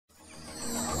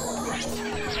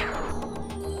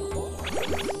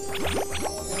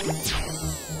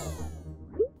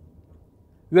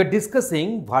we are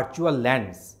discussing virtual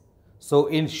LANs. So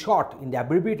in short, in the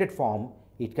abbreviated form,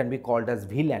 it can be called as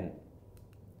VLAN.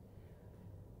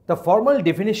 The formal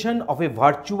definition of a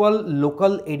virtual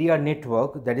local area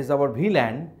network, that is our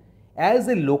VLAN, as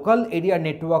a local area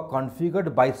network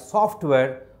configured by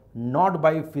software, not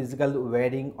by physical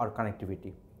wiring or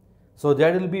connectivity. So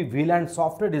there will be VLAN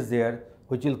software is there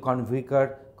which will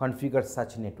configure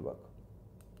such network.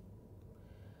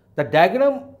 The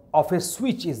diagram of a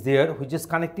switch is there which is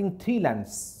connecting three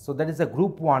LANs. So that is a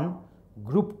group 1,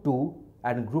 group 2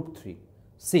 and group 3.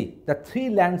 See, the three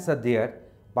LANs are there,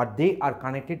 but they are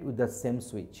connected with the same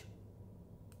switch.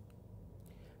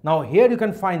 Now here you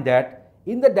can find that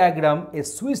in the diagram a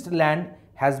switched LAN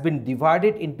has been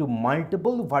divided into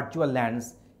multiple virtual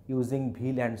LANs using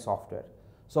VLAN software.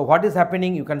 So what is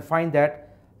happening, you can find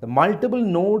that the multiple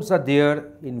nodes are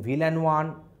there in VLAN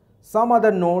 1, some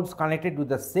other nodes connected with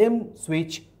the same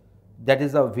switch, that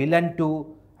is a VLAN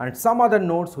 2, and some other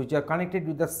nodes which are connected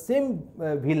with the same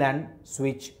VLAN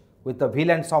switch with the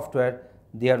VLAN software,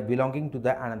 they are belonging to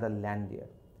the another LAN there.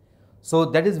 So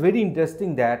that is very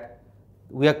interesting that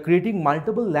we are creating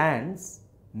multiple LANs,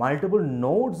 multiple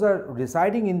nodes are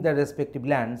residing in the respective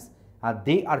LANs and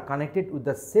they are connected with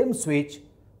the same switch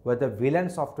where the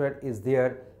VLAN software is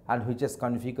there and which has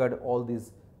configured all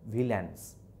these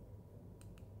VLANs.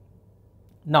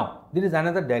 Now there is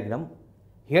another diagram.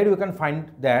 Here you can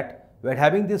find that we are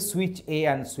having this switch A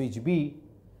and switch B,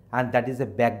 and that is a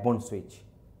backbone switch.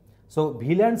 So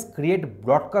VLANs create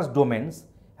broadcast domains,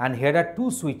 and here are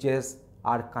two switches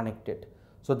are connected.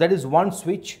 So that is one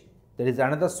switch, there is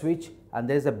another switch, and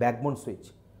there is a backbone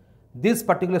switch. These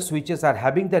particular switches are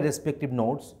having their respective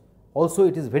nodes. Also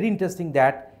it is very interesting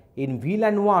that in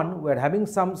VLAN 1 we are having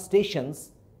some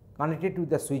stations connected to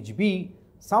the switch B,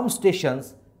 some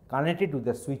stations connected to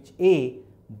the switch A,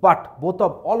 but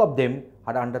all of them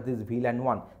are under this VLAN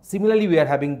 1. Similarly, we are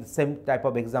having the same type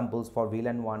of examples for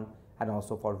VLAN 1 and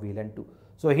also for VLAN 2.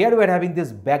 So here we are having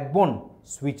this backbone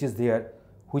switch is there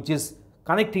which is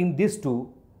connecting these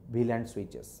two VLAN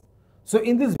switches. So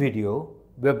in this video,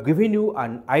 we have given you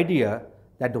an idea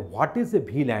that what is a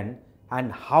VLAN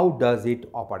and how does it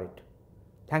operate.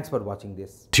 Thanks for watching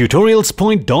this.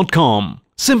 Tutorialspoint.com.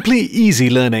 Simply easy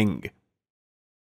learning.